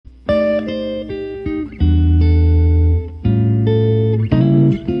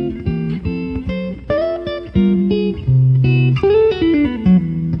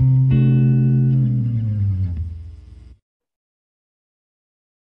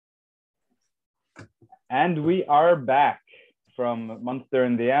And we are back from Munster,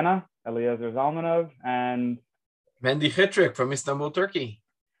 Indiana, Eliezer Zalmanov, and Mendy Chitrik from Istanbul, Turkey.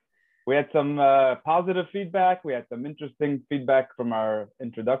 We had some positive feedback. We had some interesting feedback from our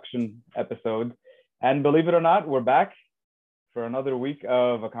introduction episode. And believe it or not, we're back for another week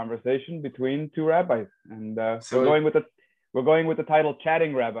of a conversation between two rabbis. And we're going with the title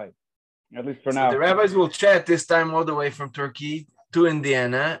Chatting Rabbis, at least for now. The rabbis will chat this time all the way from Turkey to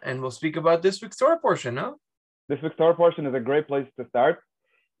Indiana, and we'll speak about this week's Torah portion, no? This week's Torah portion is a great place to start.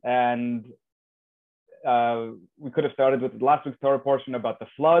 And we could have started with last week's Torah portion about the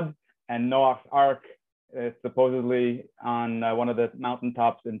flood and Noah's Ark, supposedly on one of the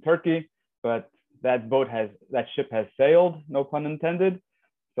mountaintops in Turkey, but that ship has sailed, no pun intended.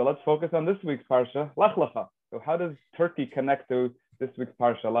 So let's focus on this week's Parsha, Lech Lecha. So how does Turkey connect to this week's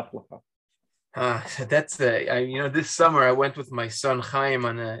Parsha, Lech Lecha? That's this summer I went with my son Chaim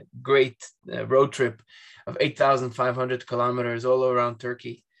on a great road trip of 8,500 kilometers all around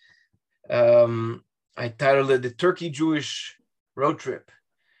Turkey. I titled it the Turkey Jewish Road Trip,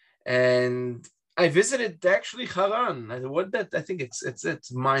 and I visited actually Haran. I think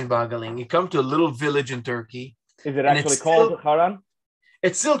it's mind-boggling. You come to a little village in Turkey. Is it actually called Haran?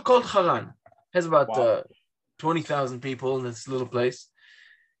 It's still called Haran. It has about 20,000 people in this little place.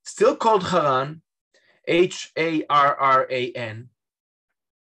 Still called Haran, Harran.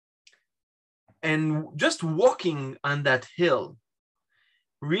 And just walking on that hill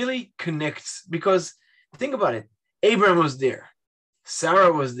really connects, because think about it. Abraham was there.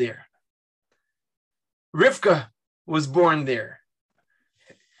 Sarah was there. Rivka was born there.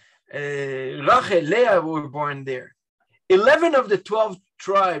 Rachel, Leah were born there. 11 of the 12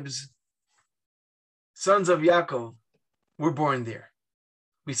 tribes, sons of Yaakov, were born there.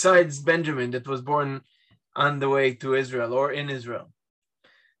 Besides Benjamin, that was born on the way to Israel or in Israel.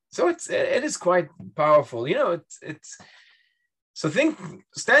 So it is quite powerful. So think,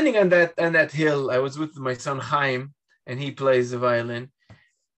 standing on that hill, I was with my son Chaim, and he plays the violin,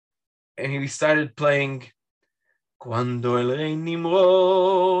 and he started playing Cuando el rey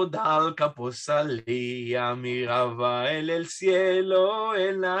Nimrod al campo salía, miraba el cielo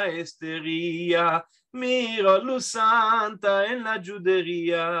en la estería, mira luz santa en la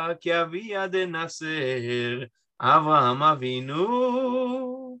judería que había de nacer Abraham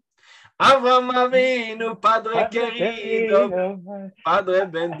Avinu, Padre querido, Padre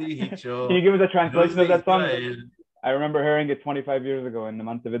bendito. Can you give us a translation of that song? I remember hearing it 25 years ago in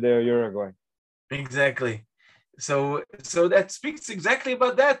Montevideo, Uruguay. Exactly. So that speaks exactly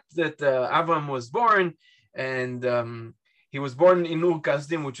about that Avram was born, and he was born in Ur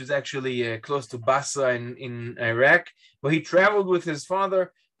Kasdim, which is actually close to Basra in Iraq. But he traveled with his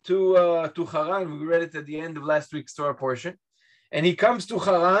father to Haran. We read it at the end of last week's Torah portion. And he comes to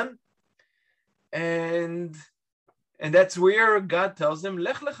Haran, and that's where God tells him,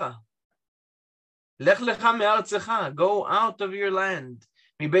 Lech Lecha. Lech Lecha me'artzecha. Go out of your land.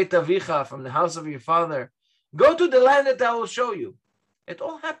 Mi beit avicha, from the house of your father. Go to the land that I will show you. It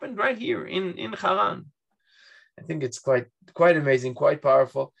all happened right here in Haran. I think it's quite amazing, quite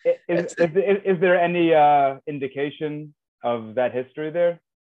powerful. Is there any indication of that history there?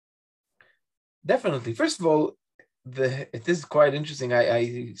 Definitely. First of all, it is quite interesting.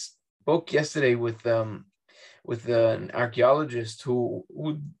 I spoke yesterday with an archaeologist who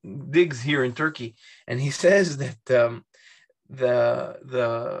digs here in Turkey, and he says that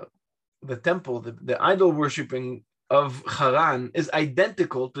the temple, the idol worshipping of Haran is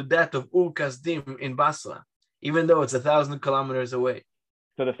identical to that of Ur Kasdim in Basra, even though it's 1,000 kilometers away.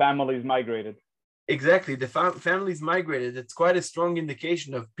 So the families migrated. Exactly, the families migrated. It's quite a strong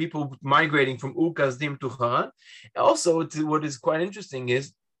indication of people migrating from Ur Kasdim to Haran. Also, what is quite interesting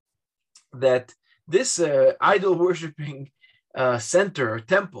is that this idol worshipping center or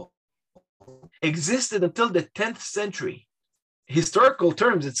temple existed until the 10th century. Historical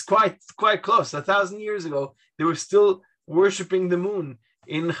terms, it's quite close. 1,000 years ago, they were still worshiping the moon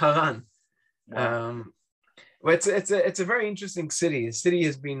in Haran. Wow. But it's a very interesting city. The city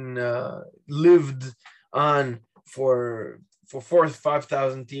has been lived on for 4,000 to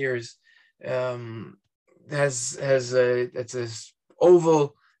 5,000 years. It's a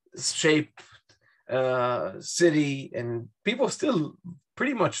oval shaped city, and people still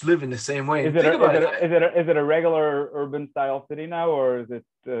pretty much live in the same way. Is it a regular urban style city now, or is it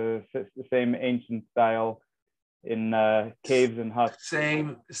the same ancient style in caves and huts?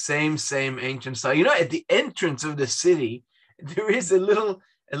 Same ancient style. At the entrance of the city, there is a little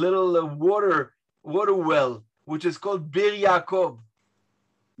water well, which is called Bir Yaakov.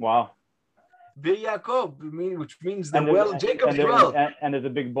 Wow. Bir Yaakov, which means the And there's, well, Jacob's well. and there's a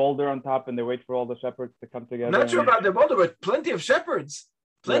big boulder on top, and they wait for all the shepherds to come together. I'm not sure about the boulder, but plenty of shepherds.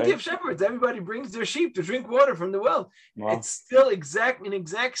 Plenty Right. of shepherds. Everybody brings their sheep to drink water from the well. Wow. It's still exact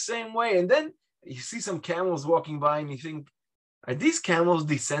same way. And then you see some camels walking by, and you think, are these camels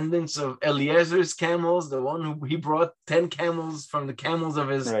descendants of Eliezer's camels, the one who he brought 10 camels from the camels of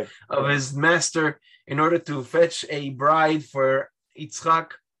his master in order to fetch a bride for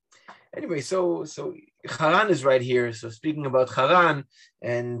Yitzchak? Anyway, so Haran is right here. So speaking about Haran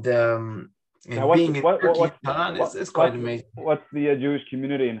and being in Turkey, Haran is quite amazing. What's the Jewish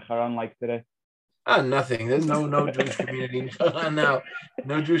community in Haran like today? Nothing. There's no Jewish community in Haran now.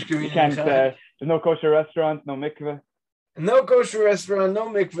 No Jewish community. There's no kosher restaurant, no mikveh. No kosher restaurant, no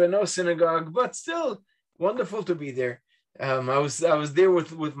mikveh, no synagogue, but still wonderful to be there. I was there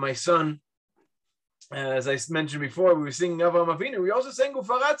with my son. As I mentioned before, we were singing Avraham Avinu. We also sang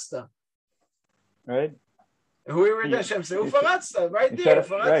Ufaratzta. Right. We were in Hashem say Ufaratzta right there.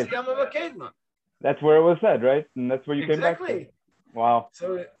 Ufaratzta Yam HaKedma. That's where it was said, right? And that's where you came back to. Exactly. Wow.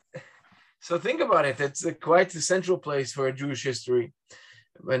 So think about it. It's quite a central place for Jewish history.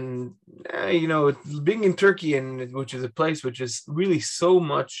 When being in Turkey, and which is a place which is really so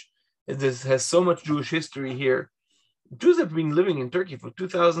much, has so much Jewish history here. Jews have been living in Turkey for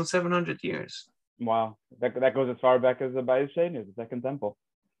 2,700 years. Wow, that goes as far back as the Bayis Sheni, the second temple.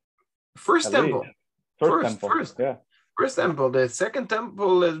 First temple. Yeah. First temple. The second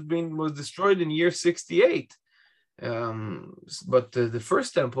temple was destroyed in year 68. But the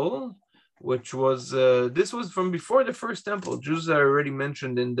first temple, which was this was from before the first temple. Jews are already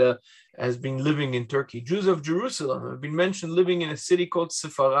mentioned as being living in Turkey. Jews of Jerusalem have been mentioned living in a city called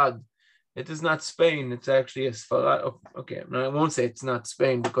Sepharad. It is not Spain. It's actually a Sepharad. Oh, okay, I won't say it's not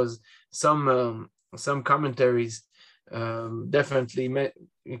Spain because some commentaries definitely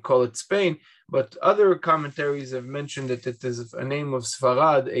call it Spain, but other commentaries have mentioned that it is a name of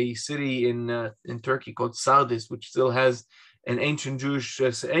Sepharad, a city in Turkey called Sardis, which still has an ancient Jewish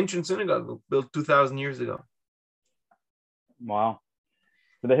ancient synagogue built 2,000 years ago. Wow.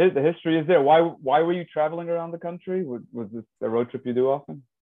 So the history is there. Why were you traveling around the country? Was this a road trip you do often?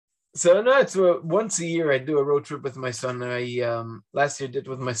 So no, it's once a year I do a road trip with my son. I last year did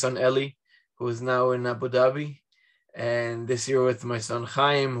with my son Eli, who is now in Abu Dhabi, and this year with my son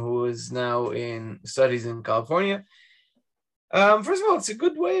Chaim, who is now studies in California. First of all, it's a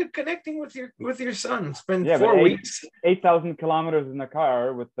good way of connecting with your son. Spend 4 weeks. 8,000 kilometers in a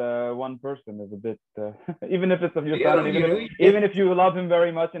car with one person is a bit, even if it's of your son, even if you love him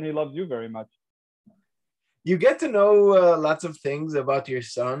very much and he loves you very much. You get to know lots of things about your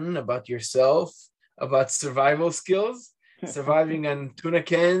son, about yourself, about survival skills, surviving on tuna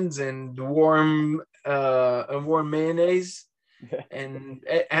cans and warm mayonnaise, and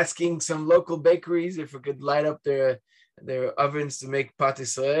asking some local bakeries if we could light up their ovens to make pat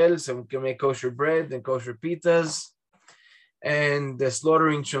Israel, so we can make kosher bread and kosher pizzas, and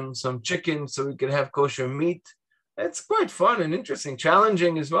slaughtering some chicken so we could have kosher meat. It's quite fun and interesting,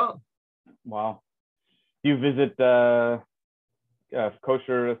 challenging as well. Wow. Do you visit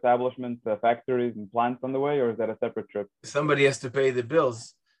kosher establishments, factories and plants on the way, or is that a separate trip? Somebody has to pay the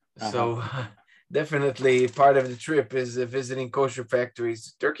bills. So definitely part of the trip is visiting kosher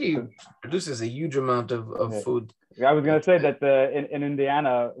factories. Turkey produces a huge amount of food. I was going to say that in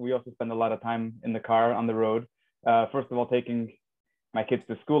Indiana, we also spend a lot of time in the car on the road. First of all, taking my kids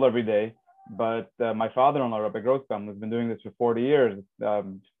to school every day. But my father-in-law, Rabbi Grossbaum, has been doing this for 40 years,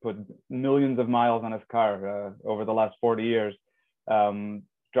 put millions of miles on his car over the last 40 years,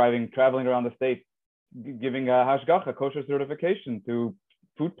 traveling around the state, giving a hashgacha, kosher certification to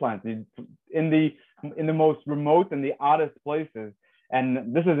food plants in the most remote and the oddest places.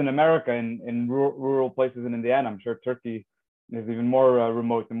 And this is in America, in rural places in Indiana. I'm sure Turkey is even more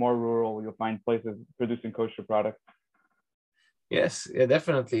remote and more rural. You'll find places producing kosher products. Yes, yeah,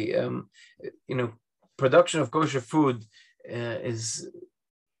 definitely. Production of kosher food is,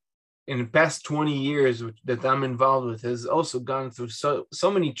 in the past 20 years that I'm involved with, has also gone through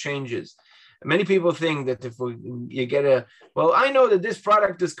so many changes. Many people think that I know that this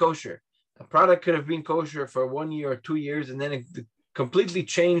product is kosher. A product could have been kosher for 1 year or 2 years, and then it completely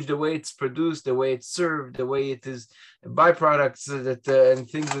changed the way it's produced, the way it's served, the way it is byproducts and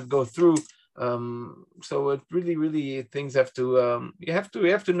things that go through. So it really things have to you have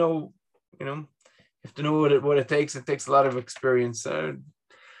to know what it takes. It takes a lot of experience.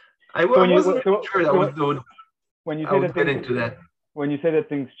 I wasn't sure that I would get into that. When you say that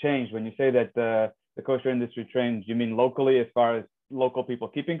things change, when you say that the kosher industry changed, you mean locally as far as local people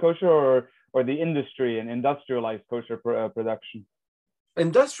keeping kosher, or the industry and industrialized kosher production?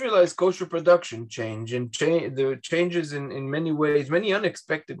 industrialized kosher production the changes in many ways, many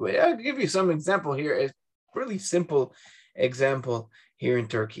unexpected ways. I'll give you some example here, a really simple example here in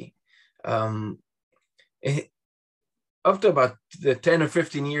Turkey. Up to about 10 or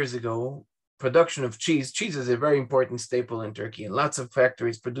 15 years ago, production of cheese is a very important staple in Turkey, and lots of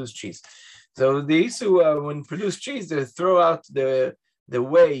factories produce cheese. So they used to, when produce cheese, they throw out the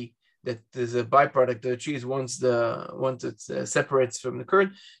whey that is a byproduct of the cheese once it separates from the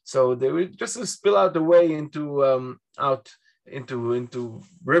curd. So they would just spill out the whey into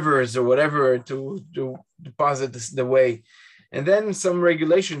rivers or whatever to deposit the whey. And then some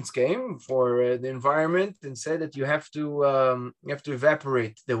regulations came for the environment and said that you have to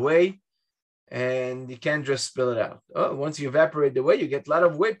evaporate the whey, and you can't just spill it out. Oh, once you evaporate the whey, you get a lot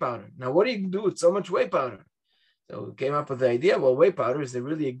of whey powder. Now, what do you do with so much whey powder? So we came up with the idea, well, whey powder is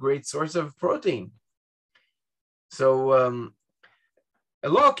really a great source of protein. So a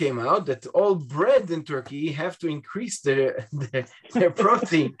law came out that all bread in Turkey have to increase their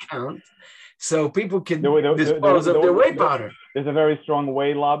protein count so people can dispose of their whey powder. There's a very strong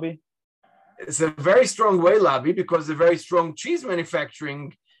whey lobby. It's a very strong whey lobby because a very strong cheese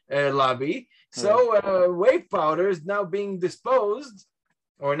manufacturing lobby. So whey powder is now being disposed,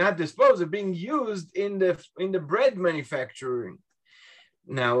 or not disposed, of being used in the bread manufacturing.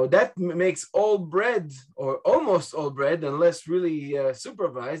 Now that makes all bread, or almost all bread, unless really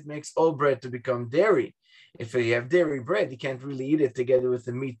supervised, makes all bread to become dairy. If you have dairy bread, you can't really eat it together with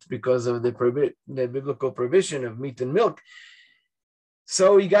the meat because of the biblical prohibition of meat and milk.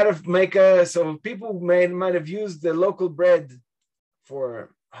 So you got to make so people might have used the local bread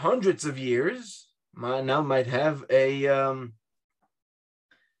for hundreds of years. Now might have a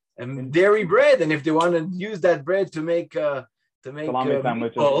dairy bread, and if they want to use that bread to make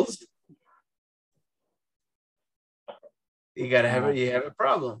meatballs, you have a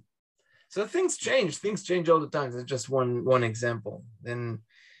problem. So things change all the time. That's just one example. Then,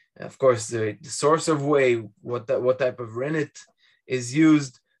 of course, the source of whey, what type of rennet is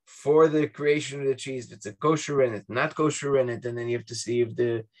used for the creation of the cheese. If it's a kosher rennet, not kosher rennet, and then you have to see if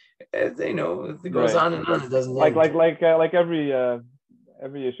it goes on and on. It doesn't like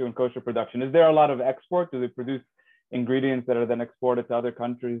every issue in kosher production. Is there a lot of export? Do they produce ingredients that are then exported to other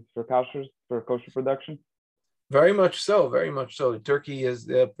countries for kosher production? Very much so, very much so. Turkey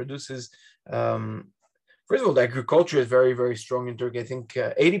produces, first of all, the agriculture is very, very strong in Turkey. I think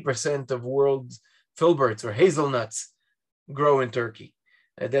 80% of world's filberts or hazelnuts grow in Turkey.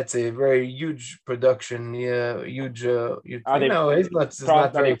 That's a very huge production, hazelnuts is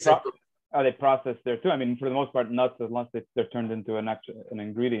not very acceptable. Are they processed there too? I mean, for the most part, nuts, unless they're turned into an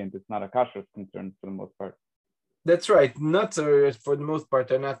ingredient, it's not a kosher concern for the most part. That's right. Nuts are, for the most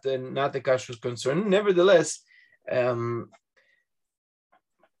part, are not a kosher concern. Nevertheless,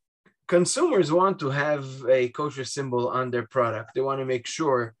 consumers want to have a kosher symbol on their product. They want to make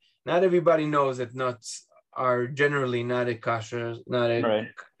sure. Not everybody knows that nuts are generally not a kosher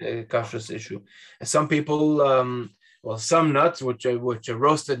issue. Some people, some nuts, which are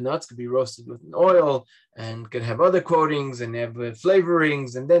roasted nuts, could be roasted with oil and can have other coatings and have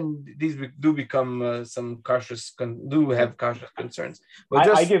flavorings, and then these do become some kosher have kosher concerns. But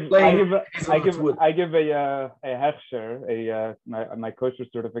I give a hechsher, my kosher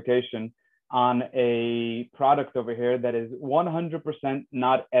certification on a product over here that is 100%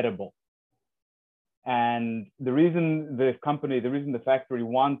 not edible. And the reason the factory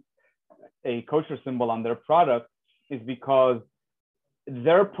wants a kosher symbol on their product is because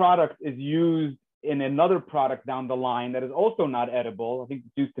their product is used in another product down the line that is also not edible. I think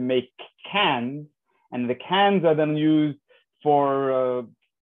it's used to make cans, and the cans are then used for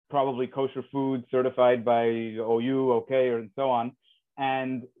probably kosher food certified by OU, OK, and so on.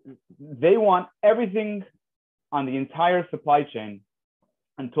 And they want everything on the entire supply chain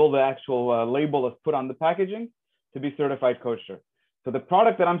until the actual label is put on the packaging to be certified kosher. So the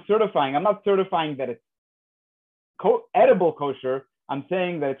product that I'm certifying, I'm not certifying that it's edible kosher. I'm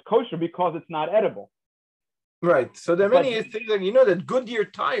saying that it's kosher because it's not edible. Right. So there are many things like, that Goodyear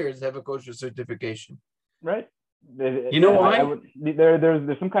tires have a kosher certification. Right. You know why?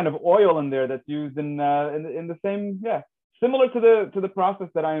 There's some kind of oil in there that's used in the same, similar to the process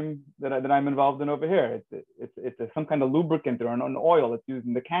that I'm involved in over here. It's some kind of lubricant or an oil that's used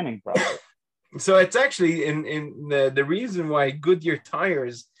in the canning process. So it's actually in the reason why Goodyear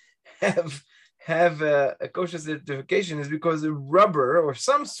tires have a kosher certification is because the rubber or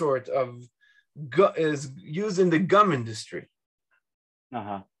some sort of is used in the gum industry.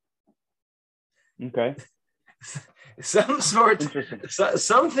 Okay. some sort, Interesting.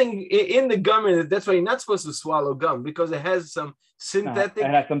 something in the gum. And that's why you're not supposed to swallow gum, because it has some synthetic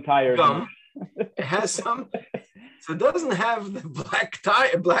It has some tires in gum. It has some, so it doesn't have the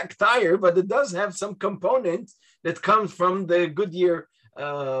black tire, but it does have some component that comes from the Goodyear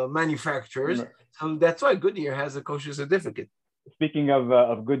manufacturers. it. So that's why Goodyear has a kosher certificate. Speaking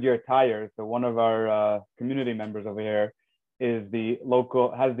of Goodyear tires, so one of our community members over here has the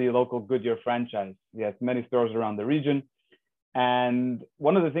local Goodyear franchise. He has many stores around the region. And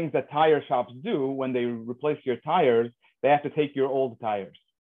one of the things that tire shops do when they replace your tires, they have to take your old tires.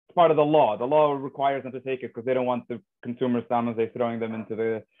 It's part of the law. The law requires them to take it because they don't want the consumers down they throwing them into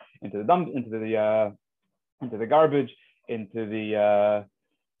the garbage, into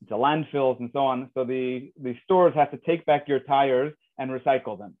landfills and so on. So the stores have to take back your tires and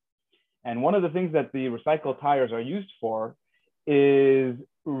recycle them. And one of the things that the recycled tires are used for is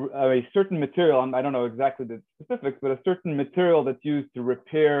a certain material, and I don't know exactly the specifics, but a certain material that's used to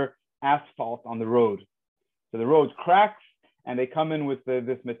repair asphalt on the road. So the road cracks and they come in with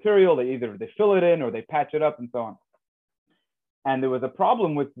this material. They fill it in or they patch it up and so on. And there was a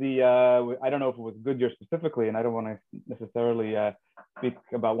problem with I don't know if it was Goodyear specifically, and I don't want to necessarily speak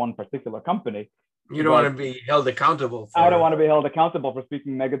about one particular company. You don't want to be held accountable. I don't want to be held accountable for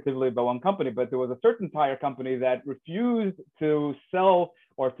speaking negatively about one company, but there was a certain tire company that refused to sell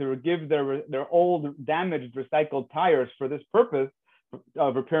or to give their old damaged recycled tires for this purpose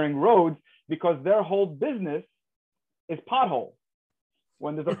of repairing roads, because their whole business is potholes.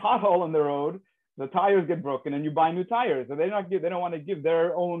 When there's a pothole in the road, the tires get broken and you buy new tires. So they don't want to give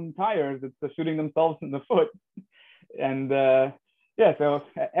their own tires. It's shooting themselves in the foot. And so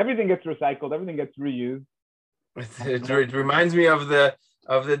everything gets recycled, everything gets reused. It reminds me of the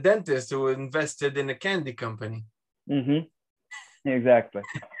dentist who invested in a candy company. Mm-hmm. Exactly.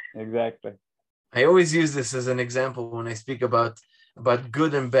 I always use this as an example when I speak about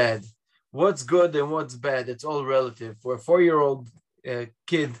good and bad. What's good and what's bad, it's all relative. For a 4-year-old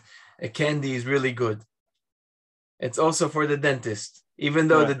kid, a candy is really good. It's also for the dentist. Even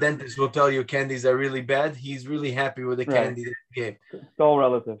though the dentist will tell you candies are really bad, he's really happy with the candy that he gave. It's all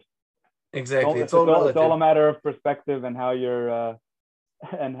relative. Exactly. It's all a matter of perspective and how you're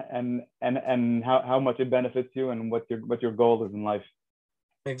and how much it benefits you and what your goal is in life.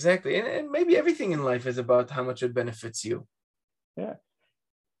 Exactly. And maybe everything in life is about how much it benefits you. Yeah.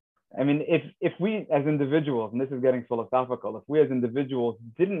 I mean, if we as individuals, and this is getting philosophical, if we as individuals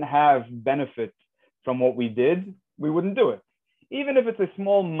didn't have benefit from what we did, we wouldn't do it. Even if it's a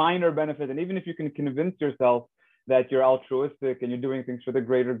small minor benefit, and even if you can convince yourself that you're altruistic and you're doing things for the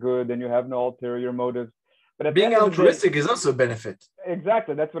greater good and you have no ulterior motives. But being altruistic is also a benefit.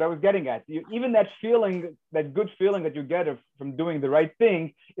 Exactly. That's what I was getting at. Even that feeling, that good feeling that you get from doing the right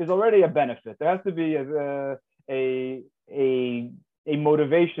thing is already a benefit. There has to be a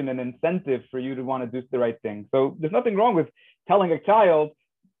motivation and incentive for you to want to do the right thing. So there's nothing wrong with telling a child,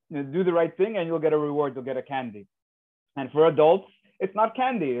 do the right thing and you'll get a reward, you'll get a candy. And for adults, it's not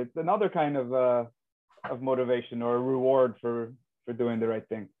candy. It's another kind of motivation or a reward for doing the right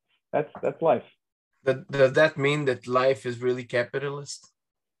thing. That's life. Does that mean that life is really capitalist?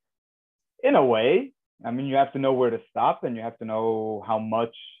 In a way. I mean, you have to know where to stop and you have to know how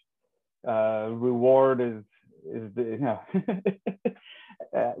much reward is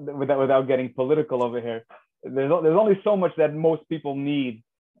without getting political over here. There's only so much that most people need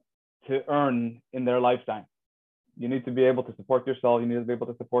to earn in their lifetime. You need to be able to support yourself. You need to be able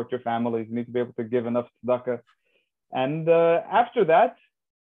to support your families. You need to be able to give enough tzedakah. And after that,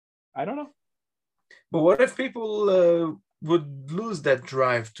 I don't know. But what if people would lose that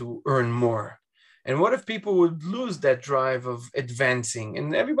drive to earn more? And what if people would lose that drive of advancing?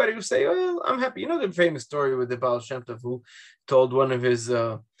 And everybody would say, well, I'm happy. You know the famous story with the Baal Shem Tov, who told one of his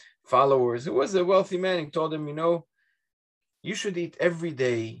followers, who was a wealthy man, he told him, you should eat every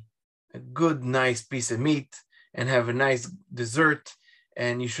day a good, nice piece of meat and have a nice dessert,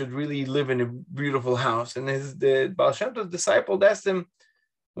 and you should really live in a beautiful house. And the Baal Shem Tov's disciple asked him,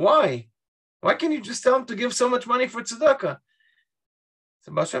 why? Why can't you just tell him to give so much money for tzedakah?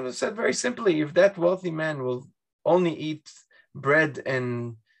 So Baal Shem Tov said very simply, if that wealthy man will only eat bread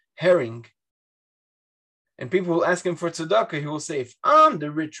and herring, and people will ask him for tzedakah, he will say, if I'm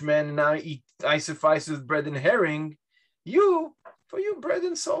the rich man and I suffice with bread and herring, for you, bread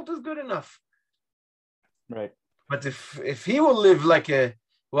and salt is good enough. Right. But if he will live like a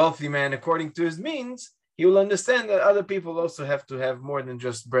wealthy man according to his means, he will understand that other people also have to have more than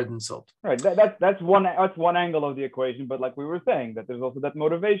just bread and salt. Right. That's one angle of the equation. But like we were saying, that there's also that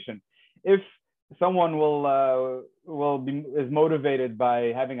motivation. If someone is motivated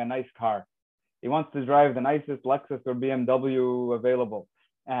by having a nice car, He wants to drive the nicest Lexus or BMW available.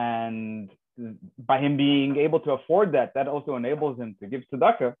 And by him being able to afford that, that also enables him to give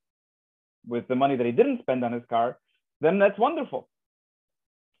tzedakah with the money that he didn't spend on his car. Then that's wonderful.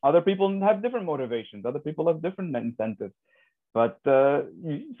 Other people have different motivations. Other people have different incentives. But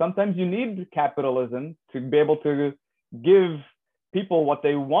sometimes you need capitalism to be able to give people what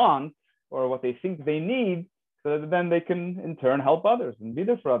they want or what they think they need, so that then they can in turn help others and be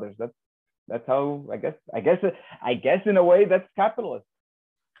there for others. That's how I guess in a way that's capitalist.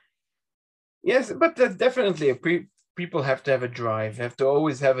 Yes, but that's definitely people have to have a drive, have to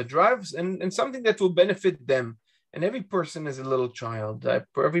always have a drive, and something that will benefit them. And every person is a little child.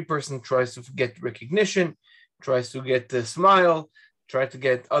 Every person tries to get recognition, tries to get a smile, try to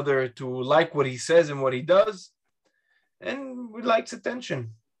get other to like what he says and what he does, and we likes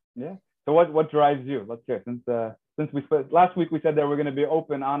attention. Yeah. So what drives you? Let's hear. Since we spoke last week, we said that we're going to be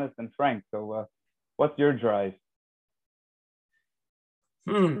open, honest, and frank. So what's your drive?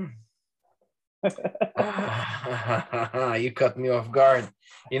 You cut me off guard.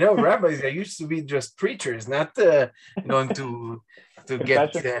 Rabbis, they used to be just preachers, not going to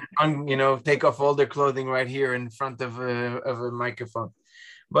get take off all their clothing right here in front of a microphone.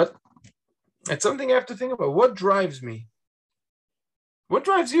 But it's something I have to think about. What drives me? What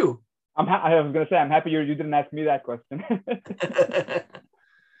drives you? I was going to say, I'm happy you didn't ask me that question.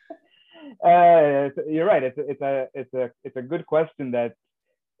 You're right. It's a good question that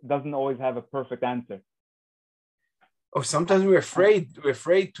doesn't always have a perfect answer. Or sometimes we're afraid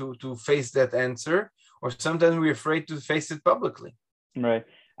to face that answer, or sometimes we're afraid to face it publicly. Right.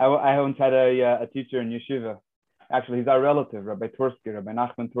 I once had a teacher in yeshiva. Actually, he's our relative, Rabbi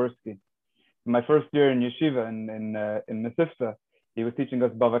Nachman Tursky. My first year in yeshiva in Mesivta, he was teaching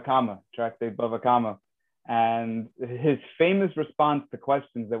us Bava Kama, tractate Bava Kama. And his famous response to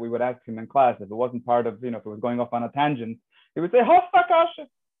questions that we would ask him in class, if it wasn't part of, if it was going off on a tangent, he would say, Hosta kasha.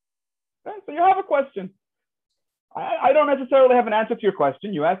 So you have a question. I don't necessarily have an answer to your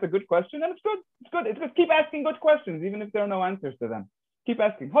question. You asked a good question, and it's good. It's good. It's good. Keep asking good questions, even if there are no answers to them. Keep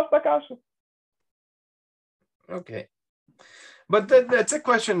asking. Hosta kasha. Okay. But that's a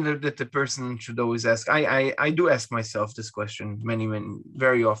question that the person should always ask. I do ask myself this question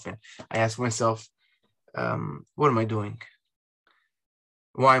very often. I ask myself, what am I doing?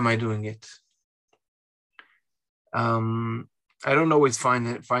 Why am I doing it? I don't always find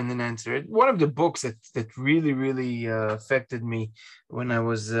an answer. One of the books that really affected me when I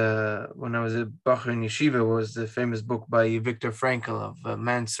was a Bacher in Yeshiva was the famous book by Viktor Frankl of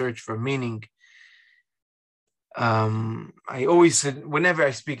Man's Search for Meaning. I always said, whenever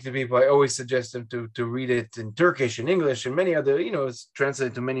I speak to people, I always suggest them to read it in Turkish and English and many other, it's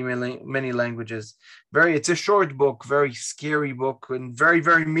translated to many languages. It's a short book, very scary book, and very,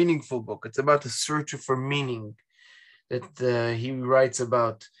 very meaningful book. It's about the search for meaning that he writes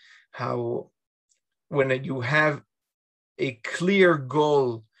about how when you have a clear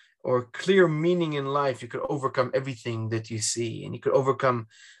goal or clear meaning in life, you could overcome everything that you see, and you could overcome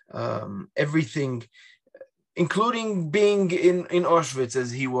everything, including being in Auschwitz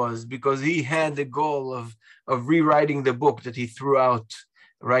as he was, because he had the goal of rewriting the book that he threw out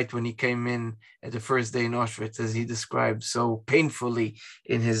right when he came in at the first day in Auschwitz, as he described so painfully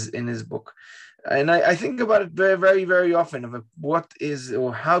in his book. And I think about it very, very, very often of what is,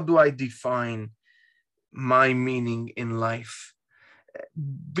 or how do I define my meaning in life?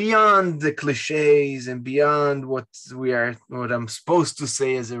 Beyond the cliches and beyond what I'm supposed to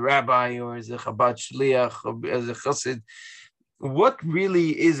say as a rabbi or as a Chabad Shliach or as a Chassid, what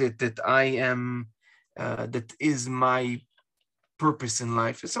really is it that I am, that is my purpose in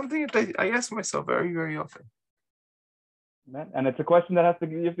life? It's something that I ask myself very, very often. And it's a question that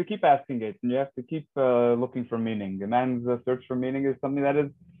you have to keep asking it, and you have to keep looking for meaning. A man's search for meaning is something that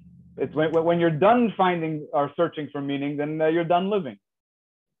it's when you're done finding or searching for meaning, then you're done living.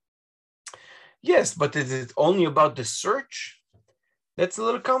 Yes, but is it only about the search? That's a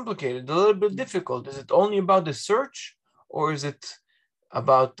little complicated, a little bit difficult. Is it only about the search, or is it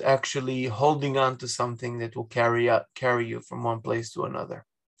about actually holding on to something that will carry you from one place to another?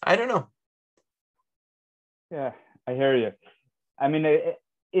 I don't know. Yeah, I hear you. I mean, I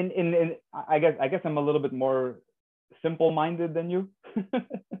guess I'm a little bit more simple-minded than you.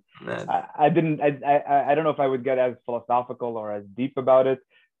 I don't know if I would get as philosophical or as deep about it,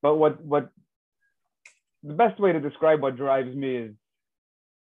 but what the best way to describe what drives me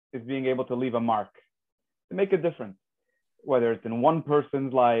is being able to leave a mark, to make a difference, whether it's in one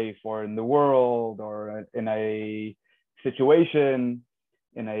person's life or in the world or in a situation,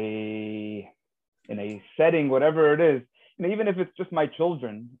 in a setting, whatever it is. and even if it's just my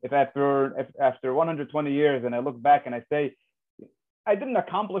children, if after 120 years and I look back and I say, I didn't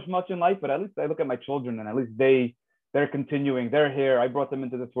accomplish much in life, but at least I look at my children and at least they're continuing, they're here. I brought them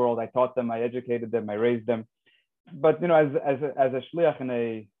into this world. I taught them, I educated them, I raised them. But, as a shliach in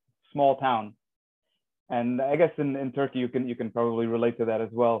a small town, and I guess in Turkey, you can probably relate to that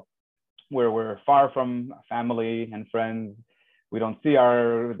as well, where we're far from family and friends. We don't see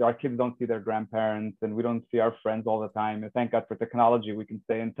our kids don't see their grandparents, and we don't see our friends all the time. And thank God for technology, we can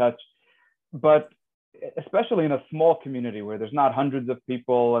stay in touch. But especially in a small community where there's not hundreds of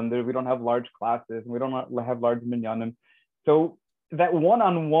people, and we don't have large classes, and we don't have large minyanim. So that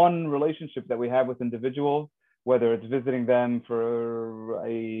one-on-one relationship that we have with individuals, whether it's visiting them for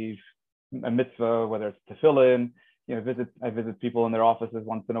a mitzvah, whether it's tefillin, I visit people in their offices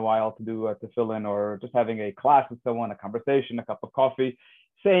once in a while to do a tefillin, or just having a class with someone, a conversation, a cup of coffee,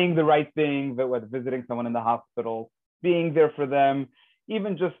 saying the right thing, whether visiting someone in the hospital, being there for them,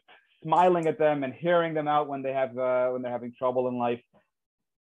 even just smiling at them and hearing them out when they're having trouble in life.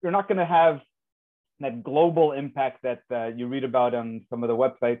 You're not going to have that global impact that you read about on some of the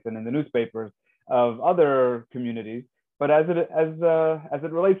websites and in the newspapers of other communities. But as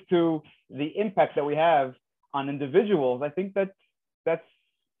it relates to the impact that we have on individuals, I think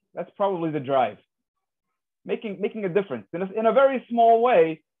that's probably the drive, making a difference in a very small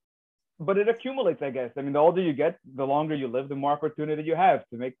way, but it accumulates, I guess. I mean, the older you get, the longer you live, the more opportunity you have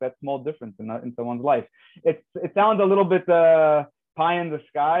to make that small difference in someone's life. It sounds a little bit pie in the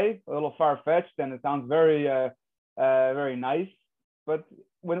sky, a little far-fetched, and it sounds very very nice. But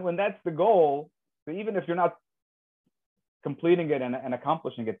when that's the goal, so even if you're not completing it and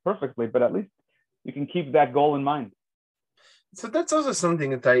accomplishing it perfectly, but at least you can keep that goal in mind. So that's also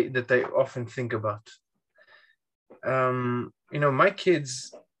something that I often think about. My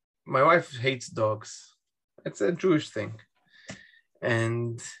kids, my wife hates dogs. It's a Jewish thing,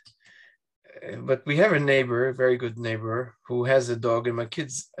 but we have a neighbor, a very good neighbor, who has a dog, and my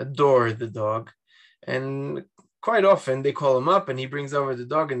kids adore the dog. And quite often they call him up, and he brings over the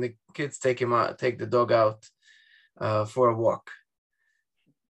dog, and the kids take the dog out for a walk.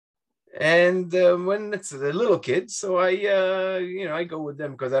 And when it's the little kids, so I go with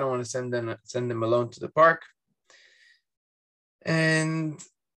them because I don't want to send them alone to the park. And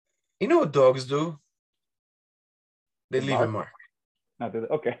you know what dogs do? They leave a mark.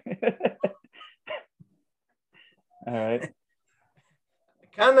 Okay. All right.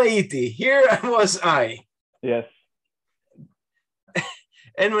 Kanaiti, here was I. Yes.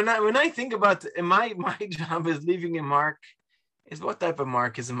 And when I think about my job is leaving a mark, is what type of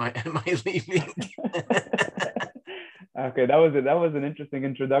mark am I leaving? Okay, that was an interesting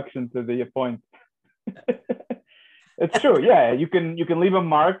introduction to the point. It's true, yeah. You can leave a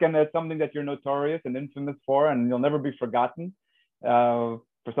mark, and it's something that you're notorious and infamous for, and you'll never be forgotten for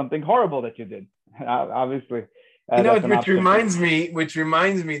something horrible that you did. Obviously, which reminds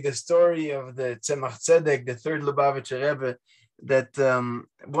me the story of the Tzemach Tzedek, the third Lubavitcher Rebbe, that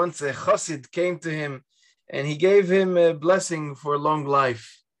once a Chassid came to him, and he gave him a blessing for long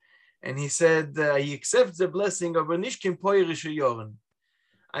life, and he said he accepts the blessing of Anishkim Poirish Yoren.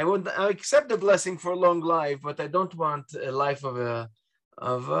 I accept the blessing for long life, but I don't want a life of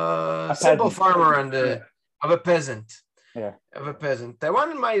a simple farmer and of a peasant. Yeah. Of a peasant. I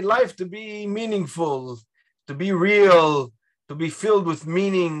wanted my life to be meaningful, to be real, to be filled with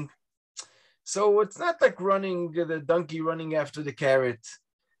meaning. So it's not like the donkey running after the carrot.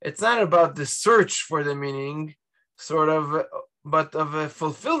 It's not about the search for the meaning, but of a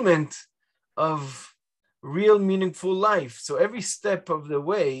fulfillment of real meaningful life. So every step of the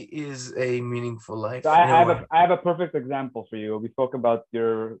way is a meaningful life. So I have a perfect example for you. We spoke about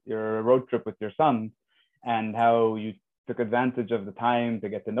your road trip with your son and how you took advantage of the time to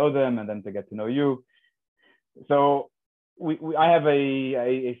get to know them and then to get to know you. So I have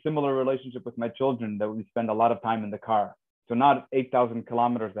a similar relationship with my children, that we spend a lot of time in the car. So not 8,000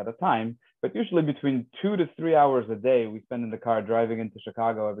 kilometers at a time, but usually between 2 to 3 hours a day we spend in the car driving into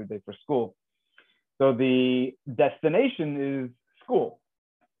Chicago every day for school. So the destination is school.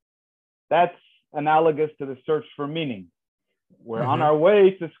 That's analogous to the search for meaning. We're on our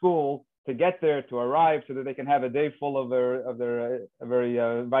way to school to get there, to arrive, so that they can have a day full of their very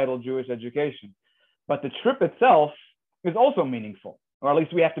vital Jewish education. But the trip itself is also meaningful, or at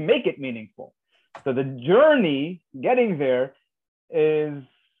least we have to make it meaningful. So the journey getting there is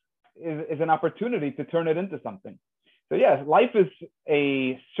an opportunity to turn it into something. So yes, life is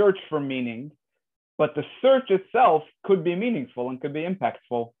a search for meaning, but the search itself could be meaningful and could be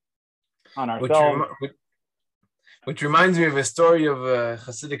impactful on ourselves. Which reminds me of a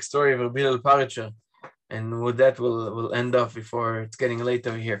Hasidic story of Rabbi Hillel Paritcher, And with that, we'll end off before it's getting late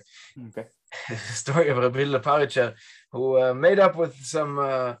over here. Okay. The story of Rabbi Lubavitcher, who made up with some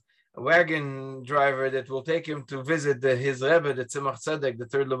wagon driver that will take him to visit his Rebbe, the Tzemach Tzedek, the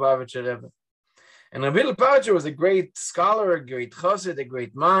third Lubavitcher Rebbe. And Rabbi Lubavitcher was a great scholar, a great chassid, a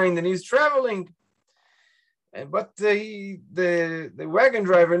great mind, and he's traveling. But the wagon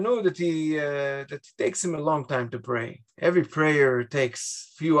driver knew that it takes him a long time to pray. Every prayer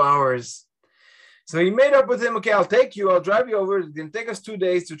takes a few hours. So he made up with him, okay, I'll take you, I'll drive you over. It's going to take us 2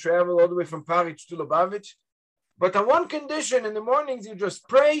 days to travel all the way from Paritch to Lubavitch. But on one condition, in the mornings, you just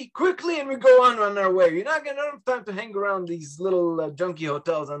pray quickly and we go on our way. You're not going to have time to hang around these little junky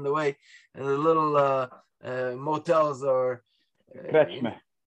hotels on the way and the little motels or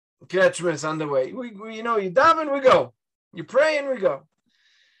kretschmes on the way. We you daven, we go. You pray and we go.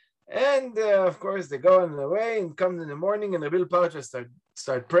 And of course, they go on the way and come in the morning and the Rabbi Lubavitcher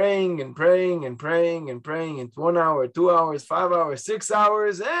start praying and praying and praying and praying. It's 1 hour, 2 hours, 5 hours, 6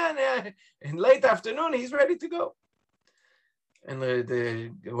 hours. And in late afternoon, he's ready to go. And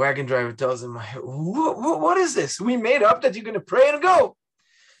the wagon driver tells him, what is this? We made up that you're going to pray and go.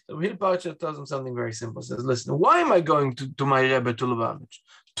 So Rabbi Lubavitcher tells him something very simple. He says, listen, why am I going to my Rebbe, to Lubavitch?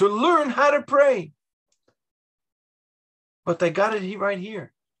 To learn how to pray. But I got it right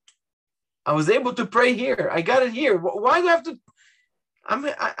here. I was able to pray here. I got it here. Why do I have to?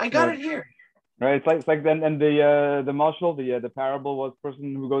 I got it here. Right. It's like then, and the mashal, the parable was a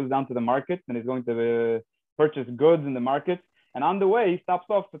person who goes down to the market and is going to purchase goods in the market, and on the way he stops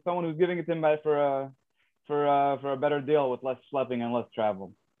off to someone who's giving it to him for a better deal with less schlepping and less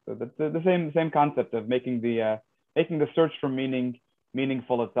travel. So that's the same concept of making the search for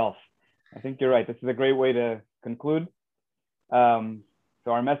meaningful itself. I think you're right. This is a great way to conclude. So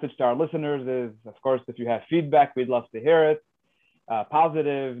our message to our listeners is, of course, if you have feedback, we'd love to hear it.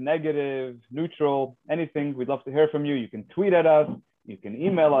 Positive, negative, neutral, anything, we'd love to hear from you. You can tweet at us, you can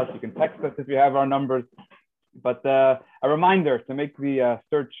email us, you can text us if you have our numbers. But a reminder to make the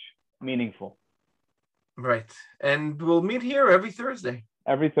search meaningful. Right. And we'll meet here every Thursday.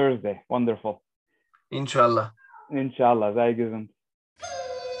 Every Thursday. Wonderful. Inshallah. Inshallah. Sei gesund.